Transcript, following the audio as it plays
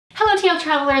TL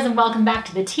Travelers, and welcome back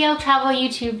to the TL Travel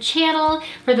YouTube channel.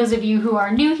 For those of you who are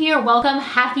new here, welcome,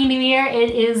 Happy New Year.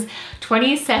 It is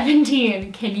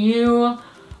 2017. Can you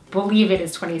believe it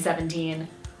is 2017?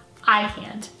 I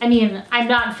can't. I mean, I'm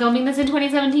not filming this in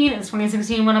 2017, it's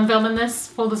 2016 when I'm filming this,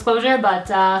 full disclosure,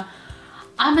 but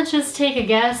I'ma just take a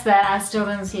guess that I still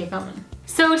didn't see it coming.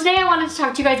 So today I wanted to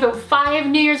talk to you guys about 5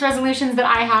 New Year's resolutions that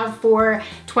I have for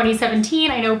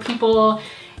 2017. I know people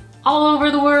all over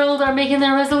the world are making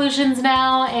their resolutions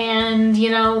now, and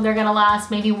you know, they're gonna last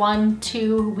maybe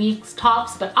 1-2 weeks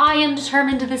tops, but I am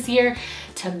determined this year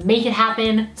to make it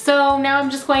happen. So now I'm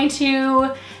just going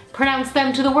to pronounce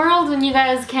them to the world and you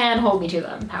guys can hold me to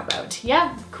them. How about?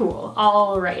 Yeah, cool.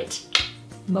 All right.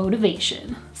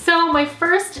 Motivation. So my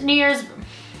first New Year's,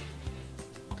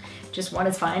 just one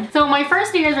is fine. So my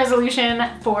first New Year's resolution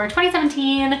for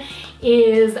 2017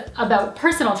 is about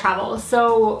personal travel.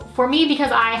 So for me,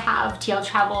 because I have TL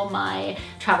Travel, my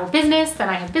travel business, then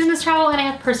I have business travel and I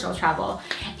have personal travel.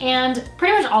 And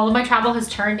pretty much all of my travel has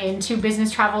turned into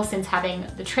business travel since having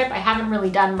the trip. I haven't really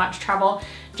done much travel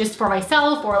just for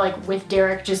myself or like with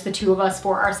Derek, just the two of us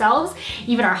for ourselves.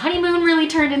 Even our honeymoon really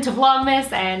turned into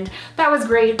Vlogmas and that was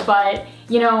great, but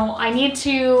you know, I need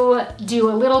to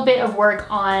do a little bit of work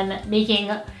on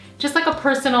making just like a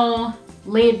personal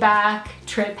laid back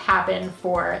trip happen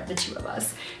for the two of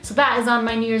us. So that is on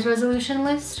my New Year's resolution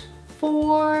list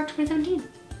for 2017.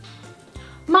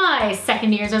 My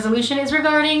second New Year's resolution is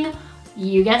regarding,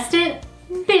 you guessed it,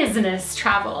 business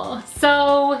travel.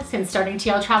 So since starting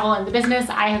TL Travel and the business,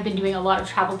 I have been doing a lot of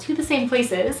travel to the same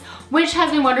places, which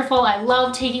has been wonderful. I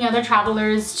love taking other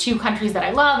travelers to countries that I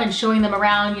love and showing them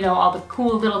around, you know, all the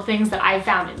cool little things that I've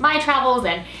found in my travels,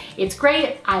 and it's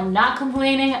great. I'm not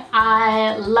complaining.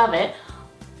 I love it.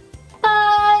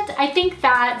 But I think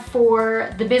that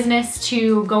for the business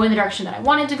to go in the direction that I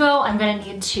want it to go, I'm gonna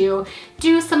need to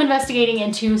do some investigating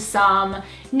into some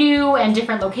new and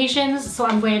different locations. So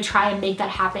I'm going to try and make that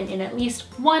happen in at least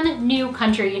one new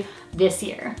country this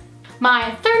year.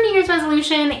 My third New Year's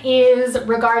resolution is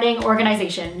regarding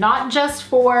organization, not just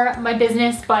for my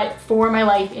business, but for my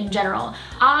life in general.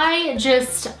 I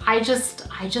just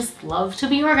love to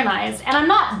be organized, and I'm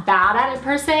not bad at it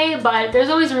per se, but there's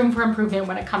always room for improvement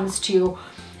when it comes to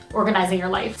organizing your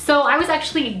life. So I was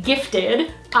actually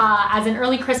gifted as an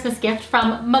early Christmas gift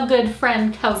from my good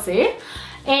friend Kelsey,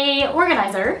 a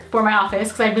organizer for my office,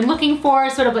 because I've been looking for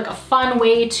sort of like a fun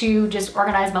way to just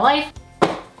organize my life.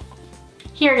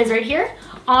 Here it is right here.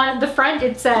 On the front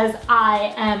it says,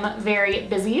 I am very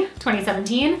busy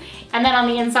 2017. And then on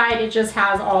the inside it just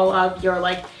has all of your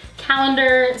like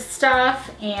calendar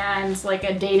stuff and like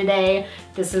a day-to-day.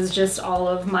 This is just all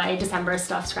of my December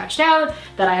stuff scratched out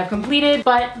that I have completed.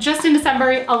 But just in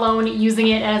December alone, using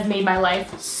it has made my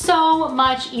life so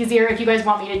much easier. If you guys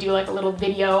want me to do like a little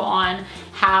video on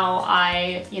how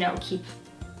I, you know, keep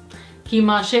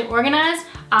my shit organized,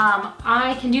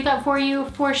 I can do that for you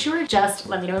for sure. Just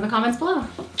let me know in the comments below.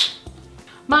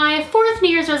 My fourth New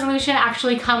Year's resolution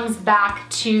actually comes back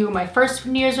to my first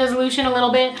New Year's resolution a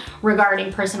little bit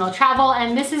regarding personal travel,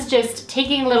 and this is just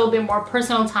taking a little bit more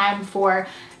personal time for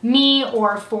me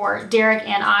or for Derek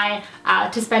and I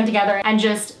to spend together and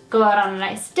just go out on a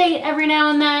nice date every now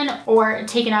and then, or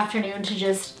take an afternoon to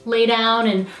just lay down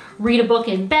and read a book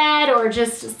in bed, or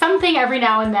just something every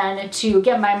now and then to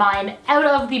get my mind out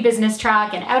of the business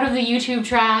track and out of the YouTube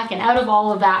track and out of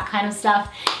all of that kind of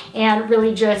stuff, and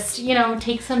really just, you know,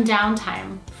 take some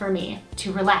downtime for me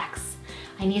to relax.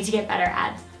 I need to get better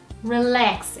at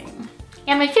relaxing.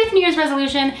 And my fifth New Year's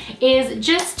resolution is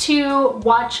just to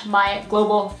watch my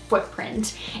global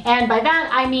footprint. And by that,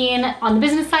 I mean on the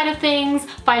business side of things,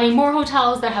 finding more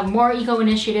hotels that have more eco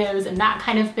initiatives and that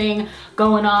kind of thing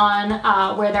going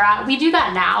on where they're at. We do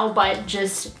that now, but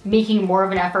just making more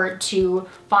of an effort to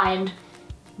find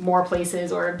more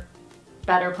places or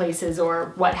better places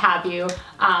or what have you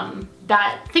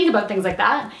that think about things like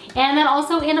that. And then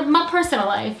also in my personal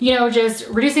life, you know, just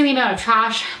reducing the amount of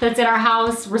trash that's in our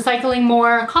house, recycling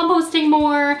more, composting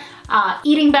more,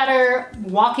 eating better,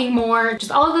 walking more,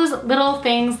 just all of those little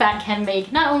things that can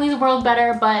make not only the world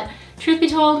better, but truth be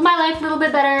told, my life a little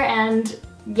bit better. And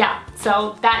yeah,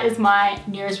 so that is my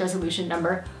New Year's resolution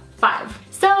number 5.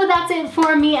 So that's it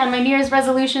for me and my New Year's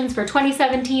resolutions for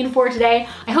 2017 for today.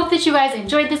 I hope that you guys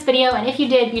enjoyed this video, and if you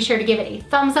did, be sure to give it a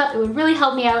thumbs up. It would really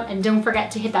help me out, and don't forget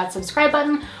to hit that subscribe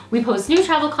button. We post new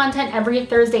travel content every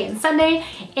Thursday and Sunday,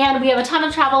 and we have a ton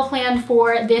of travel planned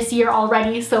for this year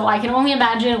already, so I can only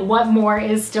imagine what more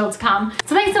is still to come.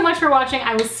 So thanks so much for watching.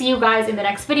 I will see you guys in the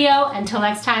next video. Until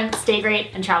next time, stay great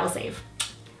and travel safe.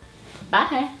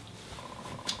 Bye.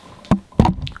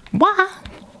 Bye.